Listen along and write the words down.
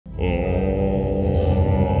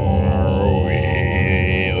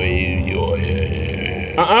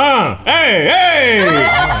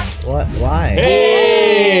9.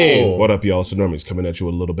 Hey! What up, y'all? It's TheNormies coming at you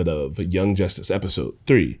with a little bit of Young Justice episode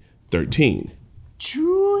 313.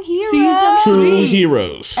 True Heroes. Season True 3.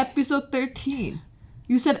 Heroes. Episode 13.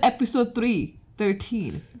 You said episode 3.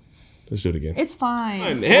 13. Let's do it again. It's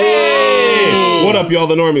fine. Hey! What up, y'all?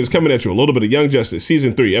 TheNormies coming at you. A little bit of Young Justice,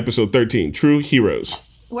 season 3, episode 13. True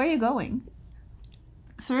Heroes. Where are you going?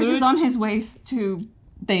 Serge is on his way to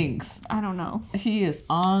Things. I don't know. He is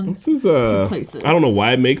on This is places. I don't know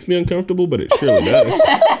why it makes me uncomfortable, but it surely does.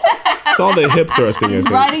 It's all the hip thrusting. I He's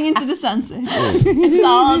think. riding into the sunset. It's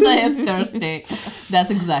all the hip Thursday.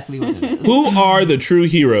 That's exactly what it is. Who are the true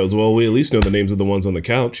heroes? Well, we at least know the names of the ones on the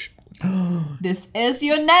couch. This is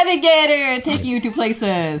your navigator taking you to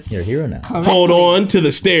places. You're a hero now. Correctly. Hold on to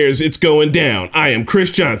the stairs. It's going down. I am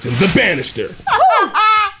Chris Johnson, the Bannister.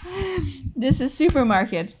 This is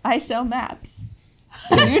supermarket. I sell maps.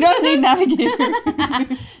 So you don't need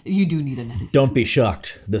navigator. You do need a navigator. Don't be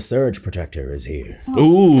shocked. The Surge Protector is here.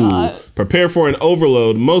 Ooh, God. prepare for an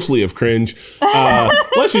overload, mostly of cringe.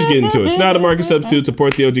 Let's just get into it. It's not a market substitute.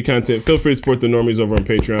 Support the OG content. Feel free to support the Normies over on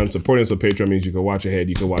Patreon. Supporting us on Patreon means you can watch ahead,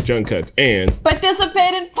 you can watch uncuts, and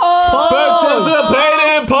Participate in polls.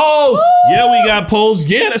 participate in polls. Yeah, we got polls.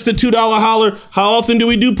 Yeah, that's the $2 holler. How often do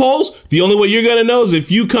we do polls? The only way you're gonna know is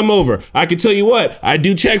if you come over. I can tell you what, I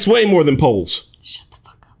do checks way more than polls. Shut the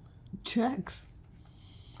fuck up. Checks.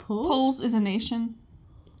 Polls? Poles is a nation.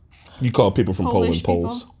 You call people from Polish Poland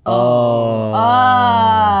polls. people. Oh.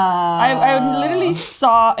 I literally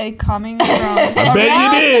saw it coming from I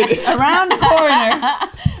bet you did. around the corner.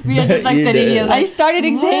 We are just like You sitting did. here I like, started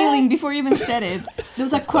exhaling before you even said it. there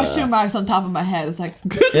was like question marks on top of my head. It's like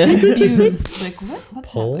confused. Like what?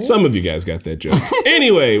 What's happening? Some of you guys got that joke.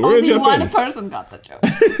 Anyway, we're gonna Only jump one in. person got the joke.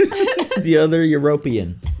 The other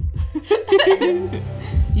European.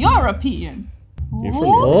 European. You're from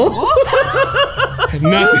Oh. Nothing.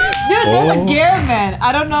 Dude, there's a gear man.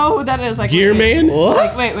 I don't know who that is. Like Gear wait, man?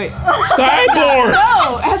 Like wait. Cyborg.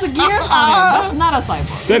 No, it has a gears on it. That's not a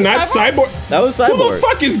cyborg. Is that not Cyborg? That was Who the Cyborg.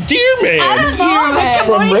 fuck is Gear Man? I don't know. Rick and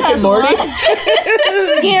From Morty Rick has and Morty? one.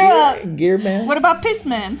 Gear up. Gear Man. What about Piss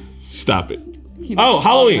Man? Stop it. He Oh, makes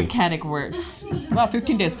Halloween. all the mechanic works. About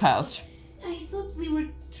 15 days passed. I thought we were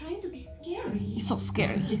trying to be scary. He's so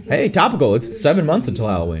scary. Hey, topical. It's 7 months until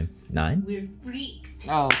Halloween. 9? We're freaks.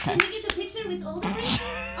 Oh, okay. Can we get a picture with all the freaks?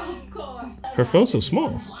 Of course. Her phone's so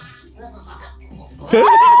small.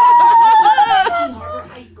 Harbor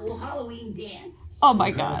High School Halloween dance. Oh my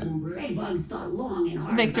god. Redbugs thought long and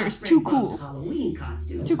hard Victor's about too Redbug's cool. Halloween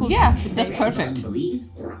costume. Too cool. Yes, that's Redbug perfect. believes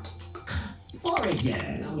Forager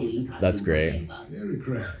Halloween costume. That's great. Very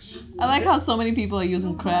crash. I like how so many people are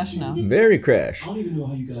using Crash now. Very crash. I don't even know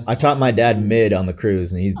how you guys. I taught my dad mid on the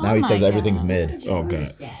cruise, and now he my says God. everything's mid. Oh,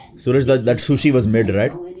 God. So there's that sushi was mid,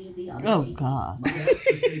 right? Oh God.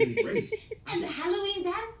 And the Halloween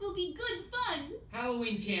dance will be good fun.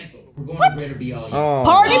 Halloween's canceled. We're going to Greater Bialya. Oh.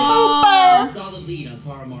 Party pooper! Solid lead on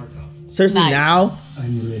Tara Markov. Seriously, Nice. now?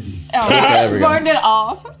 I'm ready. Oh, There we go. Burned it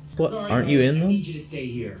off. What? Sorry, Aren't you Ray, in I though? need you to stay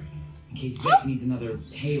here. In case Vic needs another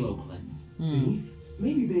Halo cleanse. See,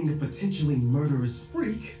 maybe being a potentially murderous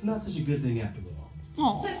freak is not such a good thing after all.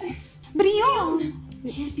 oh. Brion.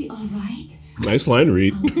 He'll be alright. Nice line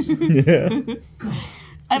read. Yeah.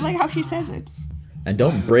 I like how she says it. And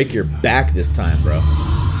don't break your back this time, bro.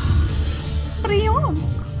 Brion.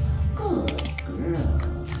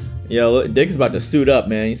 Yo, look, Dick's about to suit up,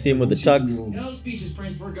 man. You see him with the tux? No speeches,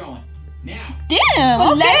 Prince. We're going. Now. Damn.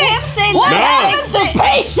 Okay. Let him say. What No. happened to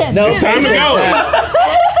patience? No, It's time to go.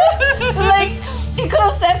 Like he could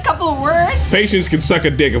have said a couple of words. Patience can suck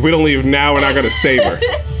a dick. If we don't leave now, we're not gonna save her.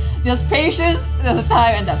 There's patience. There's a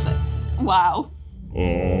time, and that's it. Wow.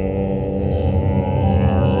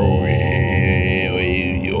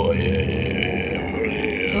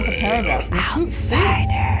 There's a paragraph. There's two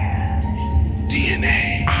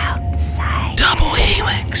DNA. Outside. Double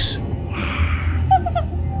helix.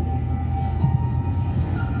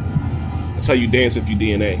 That's how you dance if you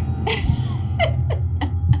DNA.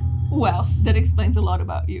 Well, that explains a lot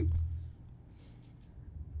about you.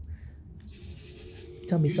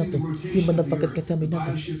 Tell me something. You motherfuckers can tell me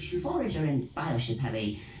nothing. Forager and Bioship have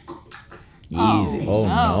a Easy. Oh,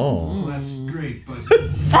 no. Well, that's great, but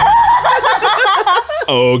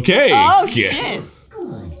Okay. Oh, yeah. shit.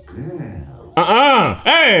 good girl.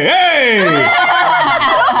 Hey.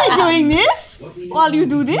 Are you doing this? While you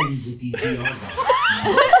do this? With these VR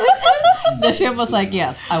The ship was like,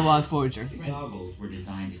 yes, I want Forger. goggles were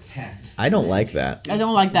designed to test. I don't like that. I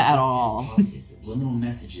don't like that at all. Subliminal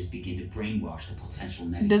messages begin to brainwash the potential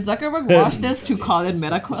negative. Did Zuckerberg watch this to call it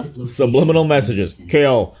MetaQuest? Subliminal messages.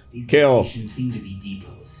 Kill. These Kill. locations seem to be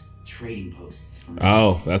depots, trading posts for from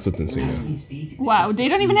Oh, that's what's in As we Cena. speak, Wow, they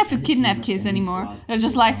don't even have to kidnap kids anymore. They're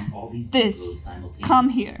just like, this, come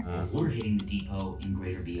here. We're hitting the depot in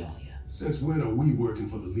Greater Bealia. Since when are we working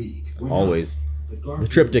for the League? We're not, Always. but Garfield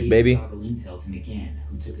The triptych, gave baby. valuable intel to McGann,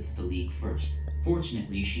 who took us to the League first.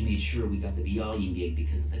 Fortunately, she made sure we got the Bealian gig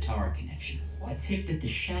because of the Tara connection. A tip that the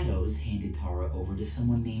Shadows handed Tara over to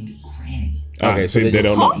someone named Granny. Okay, so they they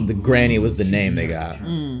don't just, know. the Granny was the name they got. We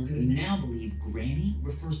now believe Granny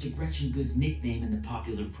refers to Gretchen Good's nickname in the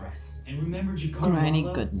popular press. And remember Jacob Granny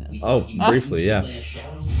Marlowe? Goodness. We Oh, saw he briefly, yeah. play a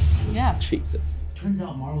shadow. Yeah. Jesus. Turns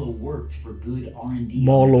out Marlowe worked for good R&D.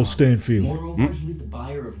 Marlo on Stanfield. Moreover, he was the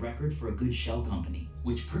buyer of record for a good shell company,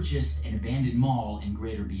 which purchased an abandoned mall in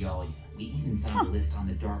Greater Bealia. We even found a list on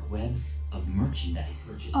the dark web of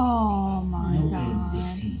merchandise purchased. Oh my No item god.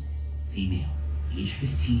 16, female, age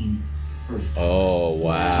 15, Earth. Oh,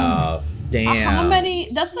 wow. Damn. How many?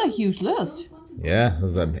 That's a huge list. Yeah,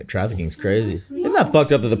 that trafficking's crazy. Isn't that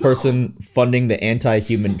fucked up that the person funding the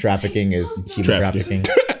anti-human trafficking is human Trafficking.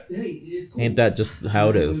 trafficking? Hey, it's cool. Ain't that just how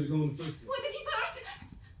it is? What did he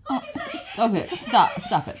start? Okay,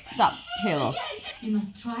 stop it. Stop. Halo. You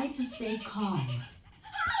must try to stay calm.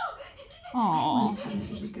 Aww. Once had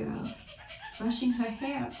a little girl. Brushing her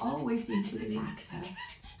hair always seemed to relax her.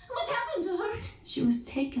 What happened to her? She was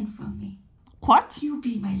taken from me. What? You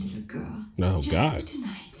be my little girl. Oh, Just God. for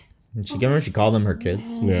tonight. She called them her kids.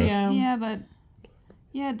 Yeah. Yeah, but...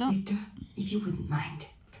 Yeah, don't... Victor, if you wouldn't mind.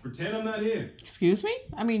 Pretend I'm not here. Excuse me?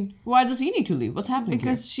 I mean, why does he need to leave? What's happening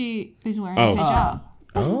Because she is wearing Oh. a hijab.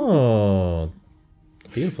 Oh.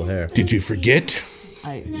 Beautiful hair. Did you forget?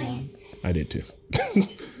 Yeah. I did too. But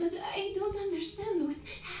I don't understand what's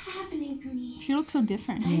happening to me. She looks so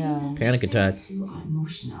different. Yeah. Panic attack. You are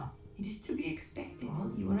emotional. It is to be expected.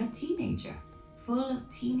 You are a teenager, full of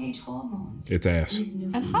teenage hormones. It's ass. These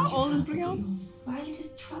new And how feelings old is are for Brielle? you. While it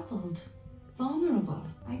is troubled, vulnerable,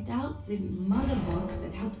 I doubt the mother box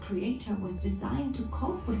that helped create her was designed to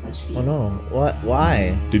cope with such Oh feelings. no. What?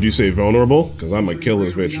 Why? Did you say vulnerable? Because I'm going to kill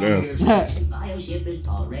this bitch now. The bioship is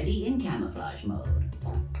already in camouflage mode.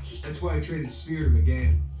 That's why I traded Sphere to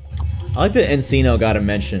McGann. I like that Encino got a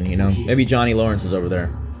mention, you know? Maybe Johnny Lawrence is over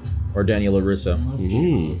there. Or Daniel LaRusso.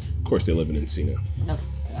 Of course they live in Encino.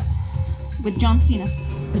 With John Cena.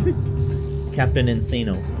 Captain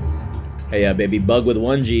Encino. Hey, baby, bug with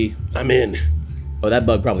 1G. I'm in. Oh, that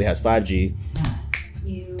bug probably has 5G.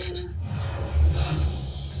 You,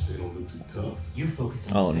 They don't look too tough. You're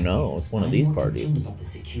focused on Oh, the no, it's one of these I'm more parties. concerned about the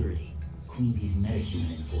security. Queen Bee's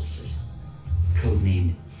metahuman enforcers.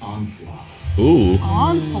 Codenamed Onslaught. Ooh.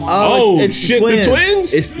 Onslaught. Oh, it's shit, the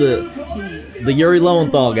twins? It's the Yuri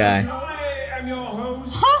Lowenthal guy. I am your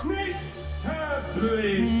host, Huh? Mr.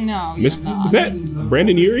 Bliss. No, Miss, you're not. is that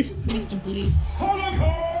Brandon Urie? Mr. Bliss.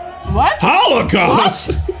 What?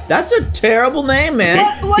 Holocaust! That's a terrible name, man.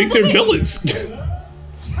 I think they're villains.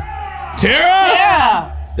 Tara!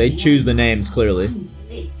 Yeah. They choose the names, clearly.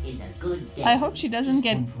 This is a good day. I hope she doesn't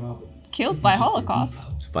get One problem. killed by Holocaust.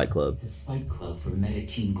 It's a Fight Club. It's a fight club for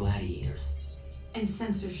meta-teen gladiators. and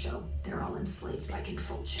sensors show they're all enslaved by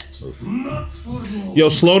control chips. Not for long. Yo,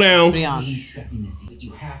 slow down. Brianne. I'm expecting to see, but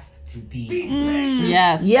you have to be.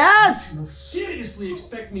 Yes. Yes! You seriously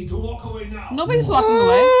expect me to walk away now? Nobody's walking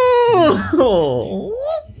away. Oh.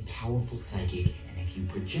 He's a powerful psychic, and if you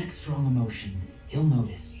project strong emotions, he'll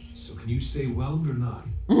notice. So can you stay whelmed or not?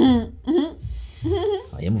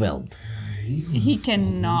 I am whelmed. He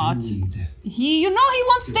cannot. You know he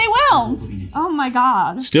won't stay whelmed. Oh my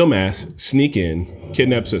god. Still mass, sneak in,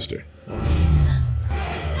 kidnap sister.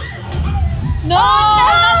 No!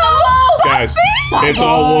 Guys, it's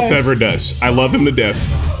all Wolf ever does. I love him to death.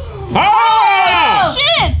 Ah!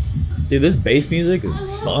 Shit! Dude, this bass music is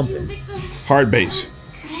bumping. Hard bass.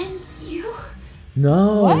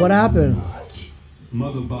 No, what happened?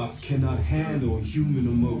 Mother box cannot handle human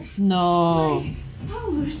emotion. No.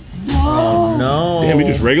 Oh no. Damn, he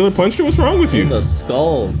just regular punched her? What's wrong with you? The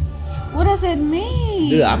skull. What does it mean?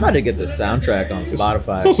 Dude, I'm about to get the soundtrack on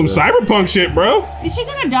Spotify. It's on some cyberpunk shit, bro. Is she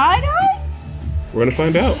gonna die? We're gonna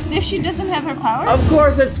find out. If she doesn't have her powers? Of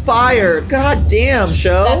course it's fire. God damn,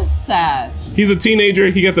 show. That's sad. He's a teenager.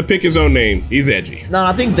 He got to pick his own name. He's edgy. No,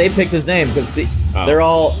 I think they picked his name because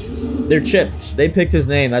they're chipped. They picked his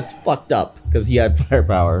name. That's fucked up because he had fire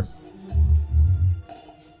powers.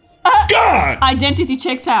 God! Identity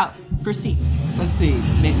checks out. Proceed. Let's see.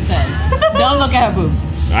 Makes sense. Don't look at her boobs.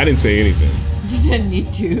 I didn't say anything. You didn't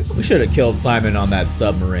need to. We should have killed Simon on that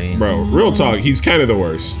submarine. Bro, real talk, he's kind of the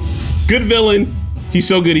worst. Good villain. He's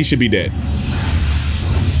so good he should be dead.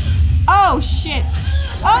 Oh shit.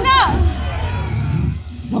 Oh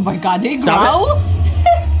Oh my god, they Stop growl?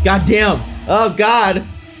 God damn. Oh God.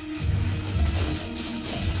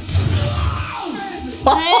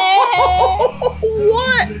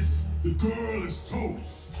 What? The girl is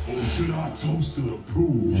toast. Or should I toast her to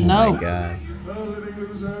prove? Oh No. my god. The living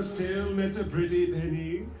loser still nets a pretty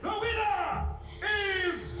penny. The winner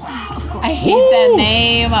is. I hate that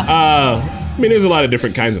name. I mean, there's a lot of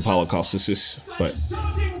different kinds of Holocaustists, but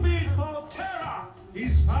Starting bid for Terra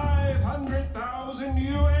is 500,000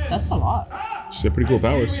 US. That's a lot. she's got pretty cool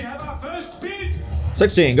powers. We have our first bid.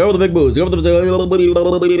 16. Go over the big booze. Go over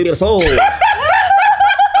the soul.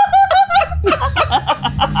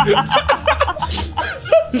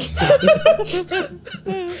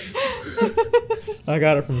 I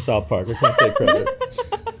got it from South Park. I can't take credit.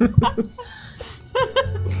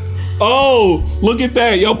 Oh, look at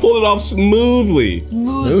that. Y'all pulled it off smoothly. Smooth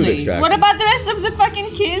Smoothly. extraction. What about the rest of the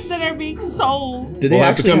fucking kids that are being sold? Did they We'll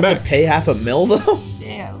have to actually come have back. to pay $500,000 though?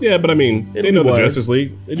 Damn. Yeah, but I mean, It'll they know be the worth. Justice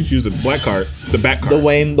League. They just used the black card, the back card. The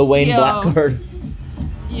Wayne Yo. Black card.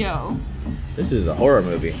 Yo. This is a horror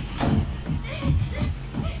movie.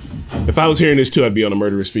 If I was hearing this too, I'd be on a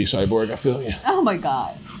murderous spree, Cyborg. I feel you. Oh my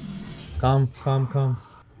god. Come.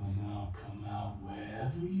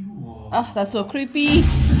 Oh, that's so creepy.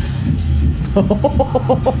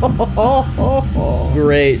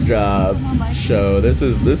 Great job, my show. This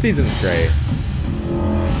season's great.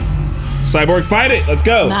 Cyborg, fight it. Let's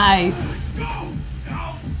go. Nice. Go!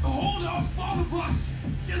 Hold on, Father Box!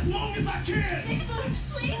 As long as I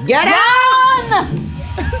can! Get out!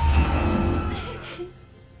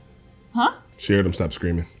 Huh? She heard him stop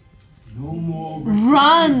screaming. No more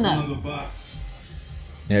Run! Father Box.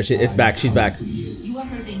 Yeah, it's back. She's back. You are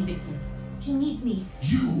hurting Victor. He needs me.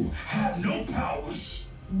 You have no powers.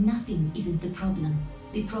 Nothing isn't the problem.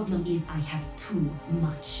 The problem is I have too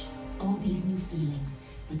much. All these new feelings.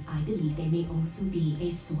 But I believe they may also be a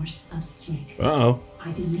source of strength. Uh-oh. I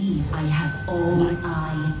believe I have all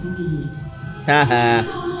I need. Haha.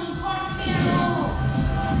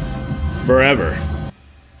 Forever.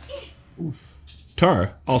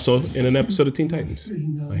 Tara, also in an episode of Teen Titans.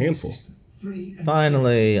 A handful.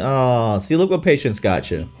 Finally. Oh, see, look what Patience got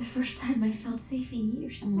you. The first time I felt safe in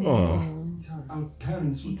years. Oh. Our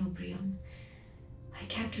parents You know, Brian, my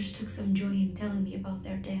captors took some joy in telling me about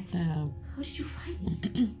their deaths. Damn. How did you find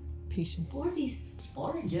me? Patience. Or these?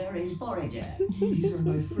 Forager is forager. These are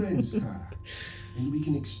my friends, Tara. And we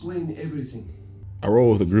can explain everything. I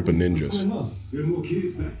roll with a group of What's ninjas. going on? There are more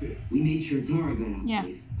kids back there. We made sure Tara got out Yeah.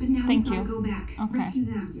 safe. But now Thank we you. gotta go back. Okay. Rescue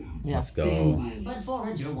them. Let's Stand go. by. But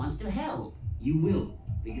forager wants to help. You will,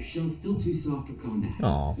 but your shell's still too soft for combat.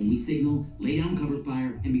 Aw. When we signal, lay down cover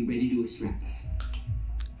fire and be ready to extract us.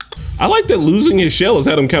 I like that losing his shell has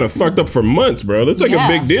had him kind of fucked up for months, bro. That's like Yeah.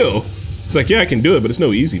 a big deal. It's like, yeah, I can do it, but it's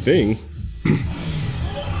no easy thing.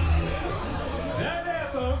 There,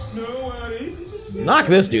 folks. No worries. Knock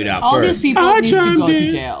this dude out All these first. people I need to chimed go to in.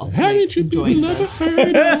 jail. Haven't you doing people ever this.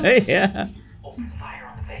 heard of? Yeah. Open fire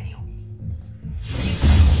on the venue.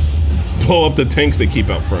 Blow up the tanks they keep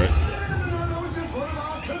out front. No, that was just one of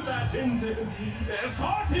our combatants.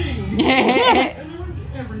 Farting.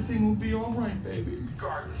 Everything will be all right, baby.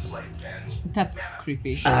 Regardless, like that. That's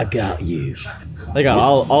creepy. I got you. They got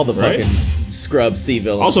all the Right? fucking scrub sea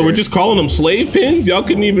villains. Also, we're here. just calling them slave pins? Y'all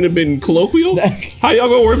couldn't even have been colloquial? How y'all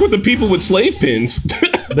gonna work with the people with slave pins?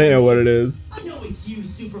 They know what it is. I know it's you,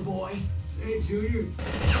 Superboy. Hey, Junior.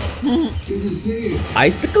 Good to see you.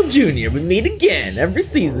 Icicle Junior. We meet again every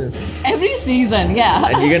season, Every season, yeah.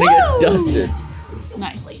 and you're gonna get Woo! dusted.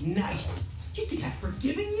 Nice. Nice. You think I've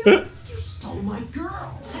forgiven you? You stole my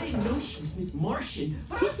girl. I didn't know she was Miss Martian,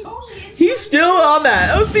 but I was totally in. He's still on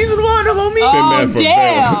that. Oh, season 1, homie. Been Oh, mad for a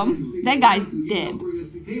damn. That guy's dead. Bring us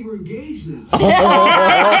the hey, we're engaged now.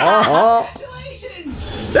 Congratulations.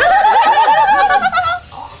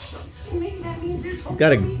 Awesome. Maybe that means there's hope He's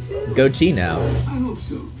got a for me too. goatee now. I hope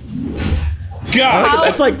so. God!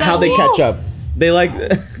 That's like how they catch up. They like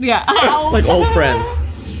Yeah. like old friends.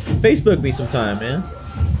 Facebook me sometime, man.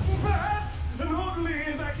 Perhaps an orderly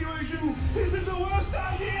evacuation isn't the worst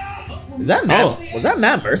idea. Is that Matt? Oh. Was that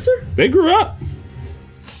Matt Mercer? They grew up.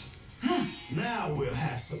 Now we'll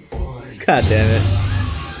have some fun. God damn it.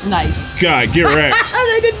 Nice. God, get wrecked.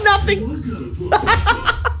 They did nothing.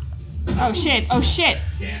 Oh shit. Oh shit.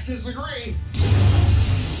 Can't disagree.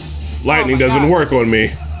 Lightning my doesn't God. work on me.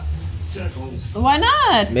 Why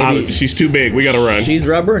not? Maybe She's too big. We gotta run. she's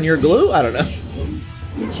rubber and you're glue. I don't know.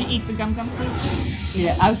 Did she eat the gum gum fruit?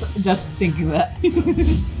 Yeah, I was just thinking that.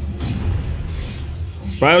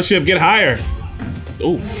 Bioship, get higher.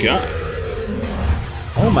 Oh, God.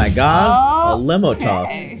 Oh my God. A limo Okay.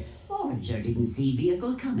 toss. Forager didn't see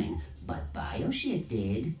vehicle coming, but Bioship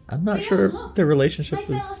did. I'm not sure if their relationship My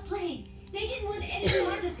fellow was. slaves. They didn't want any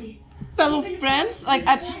part of this. fellow friends. Like,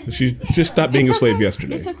 She just stopped being a slave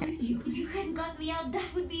yesterday. it's okay. If you hadn't got me out, that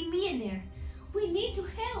would be me in there. We need to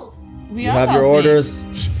help. We You are have your helping. orders.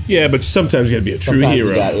 Yeah, but sometimes you gotta be a true Sometimes you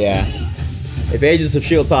hero. got- yeah. If Agents of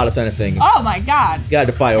S.H.I.E.L.D. taught us anything, you Oh my god. gotta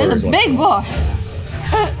defy orders. There's a once in big a while. boy.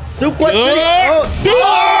 Suplex.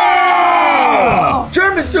 Oh!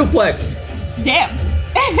 German suplex. Damn.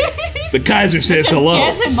 The Kaiser says hello.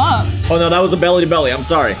 Jazz him up. Oh no, that was a belly to belly. I'm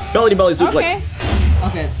sorry. Belly to belly suplex. Okay.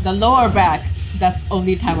 Okay, the lower back. That's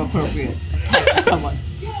only time appropriate. Attack someone.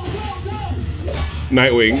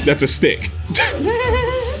 Nightwing, that's a stick.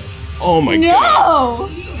 Oh my god.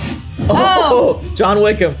 No. Oh, John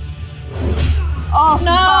Wickham. Oh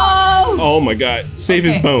No. Oh my god. Save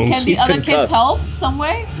his Okay, bones. Can the He's other concussed. kids help some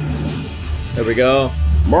way? There we go.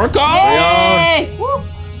 Markov! Hey! Woo.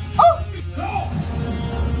 Oh.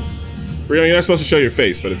 Brianna, you're not supposed to show your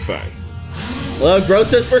face, but it's fine. Hello,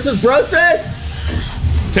 Grossus versus Brosus.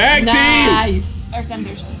 Tag team! Nice.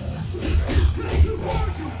 Earthenders.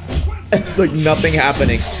 It's like nothing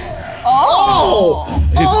happening. Oh.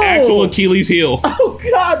 His Oh! actual Achilles heel. Oh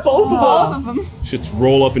God, both Both of of them. Shit's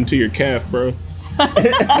roll up into your calf, bro. them. When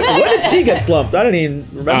did she get slumped? I didn't even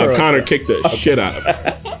remember. Connor kicked the shit out of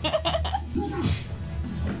her.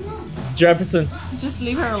 Jefferson. Just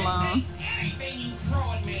leave her alone.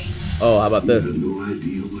 Oh, how about this? No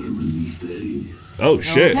idea what a relief that is. Oh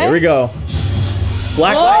shit. Okay. Here we go.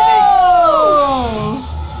 Black Lightning. Oh.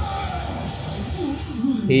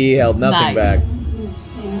 He held nothing back. Nice.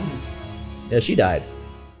 Yeah, she died.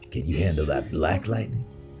 Can you handle that Black Lightning?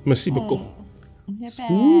 Masibico.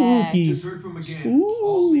 Spooky. Just heard from again.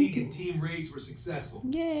 All league and team raids were successful.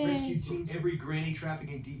 Yay. Rescue team, every granny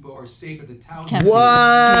trafficking depot are safe at the town. Can't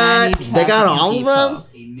What? believe They got all Granny of them?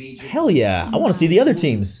 A major Hell yeah. I want to see the other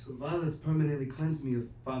teams. Violence permanently cleansed me of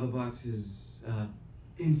Father Box's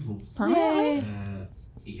influence. Permanently?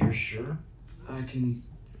 You're sure? I can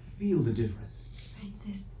feel the difference.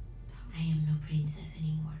 Princess, I am no princess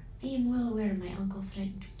anymore. I am well aware my uncle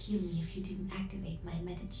threatened to kill me if you didn't activate my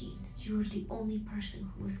metagene. You were the only person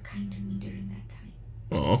who was kind to me during that time.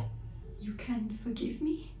 Oh. You can forgive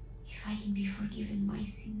me? If I can be forgiven my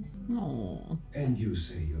sins. No. And you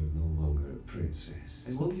say you're no longer a princess.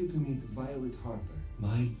 I want you to meet Violet Harper,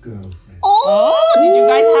 my girlfriend. Oh, did you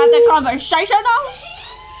guys have the conversation now?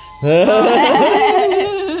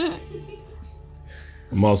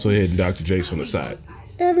 I'm also hitting Dr. Jace on the side.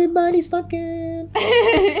 Everybody's fucking.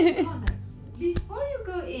 Connor, before you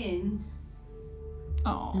go in,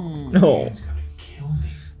 Oh. No. It's gonna kill me.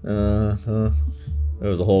 There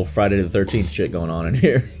was a whole Friday the 13th shit going on in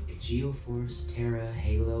here. Geoforce, Terra,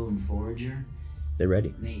 Halo, and Forager. They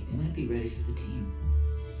ready? They might be ready for the team.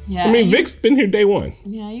 Yeah. I mean, and you- Vic's been here day one.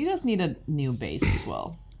 Yeah, you guys need a new base as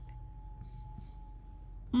well.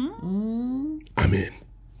 I'm in.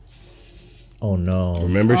 Oh no.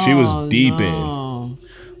 Remember, she was Oh, deep in. no.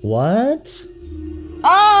 What?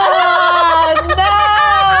 Oh no!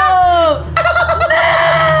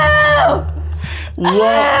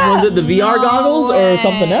 What was it? The VR goggles or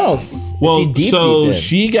something else? Well, She deep so in?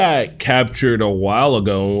 she got captured a while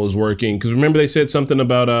ago and was working. Because remember, they said something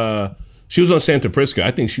about she was on Santa Prisca.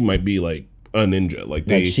 I think she might be like a ninja. Like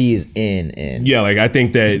they, Like she's in. yeah, like I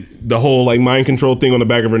think that the whole like mind control thing on the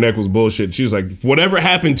back of her neck was bullshit. She's like, whatever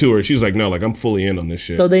happened to her, she's like, no, like I'm fully in on this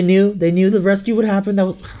shit. So they knew the rescue would happen. That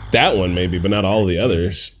was that one maybe, but not all the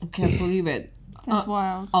others. Can't believe it. That's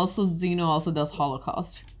wild. Also, Xeno also does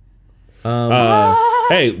Holocaust.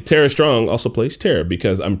 Hey, Tara Strong also plays Tara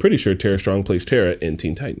because I'm pretty sure Tara Strong plays Tara in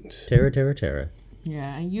Teen Titans. Terra.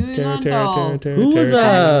 Yeah, you Tara, don't Tara, know. Tara, Tara, Who was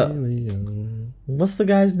Tara. what's the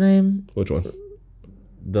guy's name? Which one?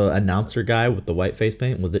 The announcer guy with the white face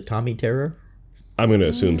paint. Was it Tommy Terror? I'm gonna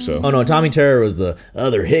assume so. Oh no, Tommy Terror was the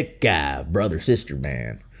other hick guy, brother sister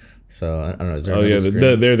man. So I don't know. Is there? Oh yeah, another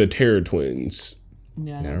screen? they're the Terror twins.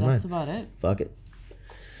 Yeah, Never that's mind. about it. Fuck it.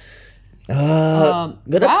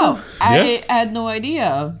 Good episode. Wow, I had no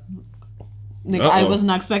idea. Like I Uh-oh. was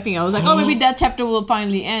not expecting. I was like, oh, maybe that chapter will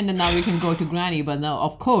finally end, and now we can go to Granny. But no,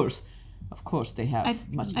 of course they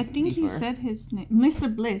have much. I think he deeper. said his name.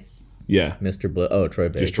 Mr. Bliss. Yeah, Mr. Oh, Troy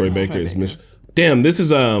Baker. just Troy Baker Troy is Baker. Miss. Damn, this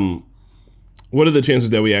is What are the chances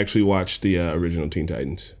that we actually watched the original Teen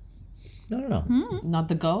Titans? I don't know. Not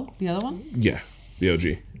the the other one. Yeah, the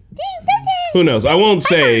OG. Who knows? I won't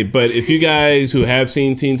say, but if you guys who have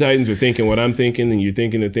seen Teen Titans are thinking what I'm thinking, and you're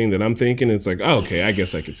thinking the thing that I'm thinking, it's like, oh, okay, I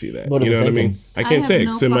guess I could see that. What are you know we what I mean? thinking? I can't have say it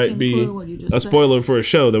no 'cause it might fucking be clue what you just a said. spoiler for a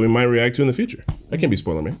show that we might react to in the future. I can't be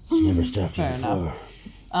spoiler, man. Never stopped Fair enough.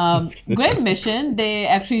 Great mission. They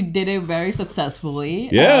actually did it very successfully.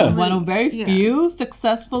 Yeah. One of very few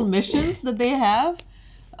successful missions that they have.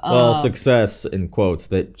 Well, success in quotes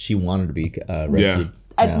that she wanted to be rescued.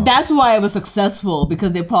 That's why it was successful,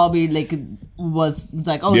 because they probably was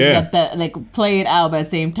like, oh, let that play it out, but at the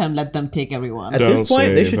same time let them take everyone. At this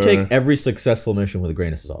point, they should take every successful mission with a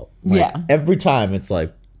grain of salt. Every time it's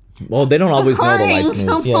like, well, they don't always know the lights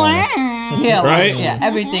move. Yeah, right? Yeah,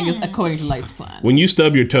 everything is according to Light's plan. When you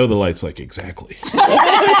stub your toe, the light's like, exactly.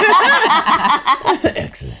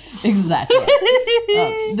 Excellent. Exactly.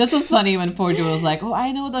 This was funny when Forger was like, oh,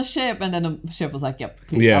 I know the ship. And then the ship was like, yep,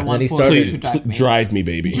 please, I want Forger to drive me. Drive me,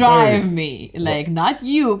 baby. Drive me. Like, not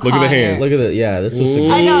you, Connor. Look at the hands. Look at it. Yeah, this was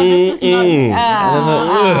I know, this is not...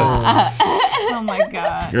 oh my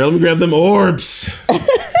god. Girl, let me grab them orbs.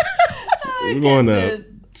 We're going to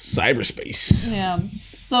cyberspace. Yeah.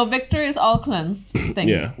 So Victor is all cleansed.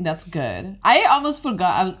 That's good. I almost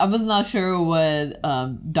forgot. I was not sure what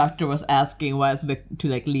Doctor was asking. Why it's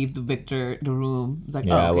to leave the room. It's like,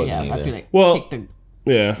 I have to take the.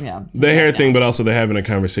 The hair thing, but also they're having a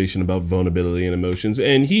conversation about vulnerability and emotions.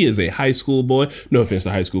 And he is a high school boy. No offense to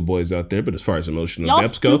high school boys out there, but as far as emotional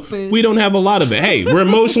depths go, we don't have a lot of it. Hey, we're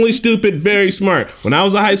emotionally stupid, very smart. When I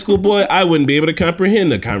was a high school boy, I wouldn't be able to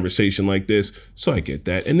comprehend a conversation like this. So I get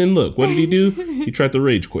that. And then look, what did he do? He tried to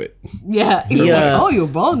rage quit. Yeah. He's like, oh, you're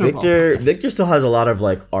vulnerable. Victor still has a lot of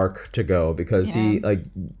arc to go, because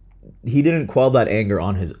he didn't quell that anger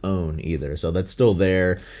on his own either, so that's still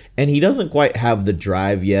there, and he doesn't quite have the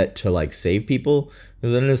drive yet to save people.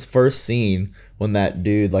 Because in his first scene, when that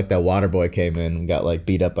dude, that water boy, came in and got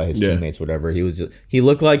beat up by his teammates, whatever, he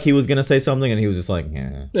looked like he was gonna say something, and he was just like,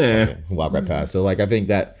 okay, walk right past. So I think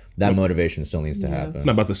that motivation still needs to happen.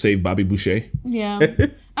 Not about to save Bobby Boucher. Yeah,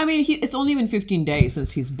 I mean, it's only been 15 days since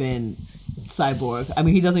he's been Cyborg. I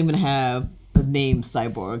mean, he doesn't even have a name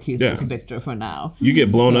Cyborg. He's just Victor for now. You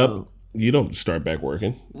get blown up, you don't start back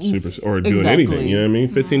working or doing anything. You know what I mean?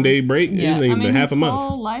 15-day break isn't even half a month. His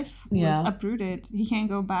whole life was uprooted. He can't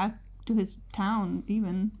go back to his town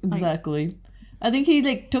even. Exactly. I think he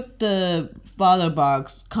took the father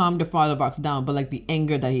box, calmed the father box down, but the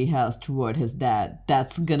anger that he has toward his dad,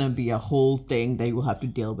 that's gonna be a whole thing that he will have to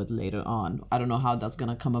deal with later on. I don't know how that's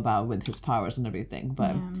gonna come about with his powers and everything,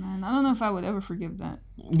 but man, I don't know if I would ever forgive that.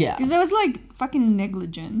 Yeah, because it was fucking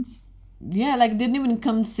negligence. Yeah, didn't even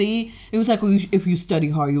come see. It was well, if you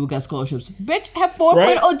study hard, you will get scholarships. Bitch, have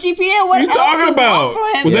 4.0 GPA. What are you talking about?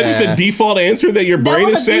 Was that just a default answer that your brain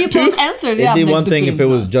is set to? Answer. It'd be one thing if it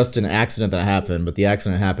was just an accident that happened, but the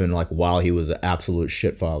accident happened while he was an absolute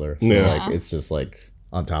shit father. So it's just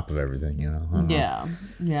on top of everything, you know. Yeah,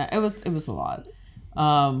 it was a lot.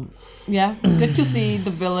 It's good to see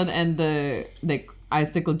the villain and the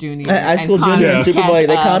Icicle Jr. Icicle Jr. and Superboy,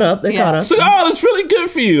 they caught up. They caught up. So, that's really good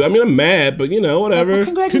for you. I mean, I'm mad, but whatever. Well,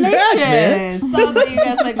 congratulations, man. So that you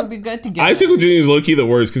guys will be good together. Icicle Jr. is low key the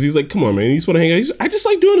worst because he's like, come on, man, you just want to hang out. I just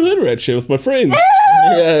like doing hood rat shit with my friends.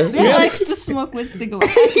 He likes to smoke with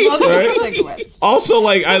cigarettes. Also,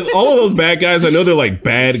 all of those bad guys, I know they're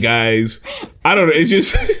bad guys. I don't know. It's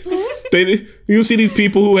just you see these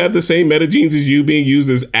people who have the same metagenes as you being used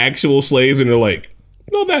as actual slaves, and they're like,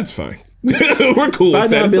 no, that's fine. We're cool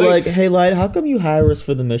with that. I'd be hey, Light, how come you hire us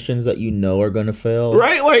for the missions that you know are gonna fail?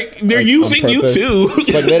 Right? They're using you too.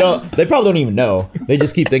 They probably don't even know. They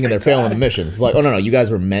just keep thinking they're failing the missions. It's oh no, you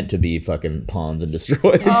guys were meant to be fucking pawns and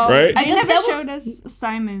destroyed. Right? They never showed us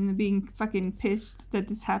Simon being fucking pissed that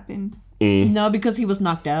this happened. No, because he was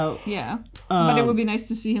knocked out. Yeah. But it would be nice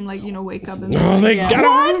to see him wake up and what? I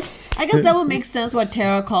guess that would make sense why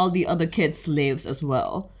Tara called the other kids slaves as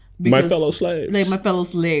well. Because, my fellow slaves. My fellow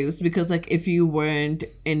slaves. Because, if you weren't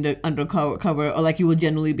in the undercover or, you were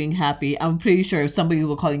generally being happy, I'm pretty sure if somebody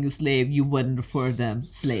were calling you slave, you wouldn't refer them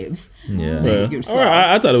slaves. Yeah.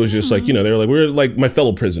 I thought it was just, they were we're, my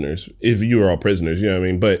fellow prisoners. If you were all prisoners, you know what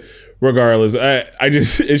I mean? But regardless,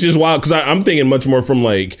 it's just wild because I'm thinking much more from,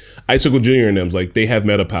 Icicle Jr. and them. They have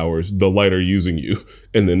meta powers. The Light are using you.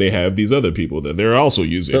 And then they have these other people that they're also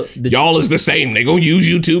using. So y'all is the same. They gonna use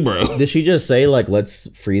you too, bro. Did she just say let's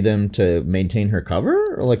free them to maintain her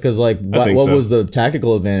cover? Or because what was the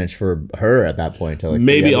tactical advantage for her at that point? To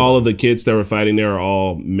maybe all of the kids that were fighting there are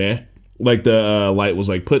all meh. The Light was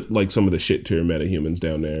put some of the shit tier metahumans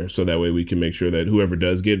down there, so that way we can make sure that whoever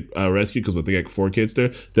does get rescued, because they got 4 kids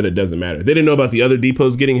there, then it doesn't matter. They didn't know about the other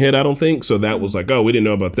depots getting hit, I don't think. So that was oh, we didn't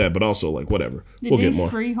know about that, but also whatever. We'll get more.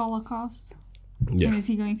 Did they free Holocaust? Yeah. And is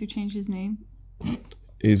he going to change his name?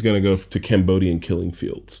 He's gonna go to Cambodian killing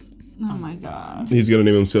fields. Oh my god. He's gonna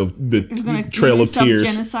name himself the Trail of Tears.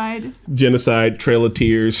 Genocide, Trail of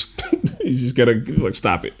Tears. You just gotta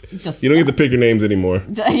stop it. You don't get to pick your names anymore.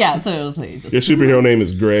 Yeah, seriously. Your superhero name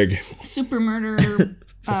is Greg. Super murder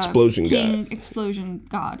Explosion King, God. Explosion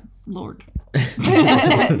God, Lord.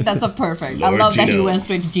 That's a perfect. I Lord love that he Gino. went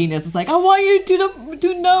straight to genius. It's like, I want you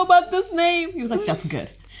to know about this name. He was like, that's good.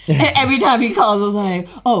 And every time he calls, I was like,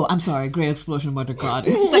 oh, I'm sorry, great explosion, mother god.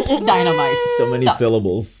 It's like dynamite. So many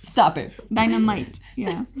syllables. Stop it. Dynamite.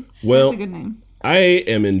 Yeah. Well, That's a good name. I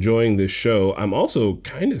am enjoying this show. I'm also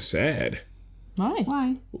kind of sad. Why?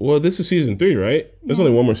 Why? Well, this is season 3, right? There's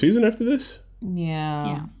only one more season after this. Yeah.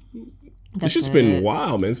 Yeah. This shit's been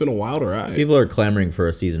wild, man. It's been a wild ride. People are clamoring for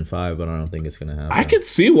a season 5, but I don't think it's gonna happen. I could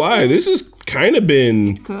see why. This has kind of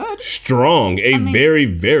been strong. I mean, very,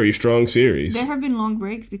 very strong series. There have been long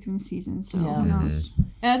breaks between seasons, so who knows?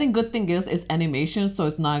 And I think good thing is it's animation, so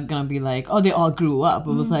it's not gonna be like, oh, they all grew up.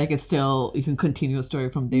 It was like it's still you can continue a story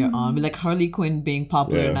from there on. With like Harley Quinn being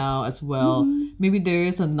popular now as well. Maybe there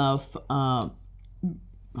is enough I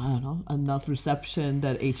don't know, enough reception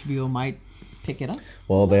that HBO might pick it up.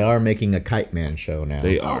 Well, they are making a Kite Man show now.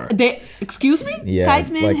 They are. They excuse me? Yeah,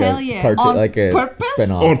 Kite Man, like hell a yeah. cartoon, like a purpose?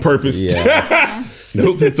 spin-off. On purpose. Yeah.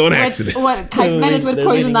 Nope, it's on accident. What Kite Man is with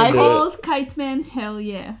Poison Ivy? Called Kite Man, hell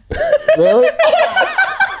yeah. Really?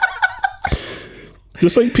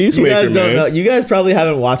 Just like Peacemaker, You guys don't man. know. You guys probably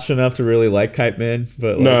haven't watched enough to really like Kite Man,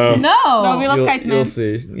 but like, No. No, we love you'll, Kite Man. you'll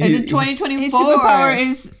see. Is it 2024? His superpower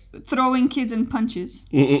is throwing kids in punches.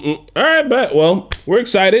 All right, but well, we're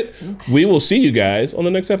excited. We will see you guys on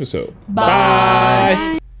the next episode.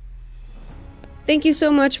 Bye. Thank you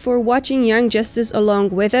so much for watching Young Justice along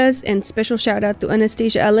with us, and special shout out to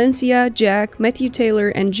Anastasia Alencia, Jack, Matthew Taylor,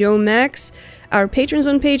 and Joe Max, our patrons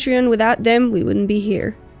on Patreon. Without them, we wouldn't be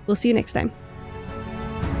here. We'll see you next time.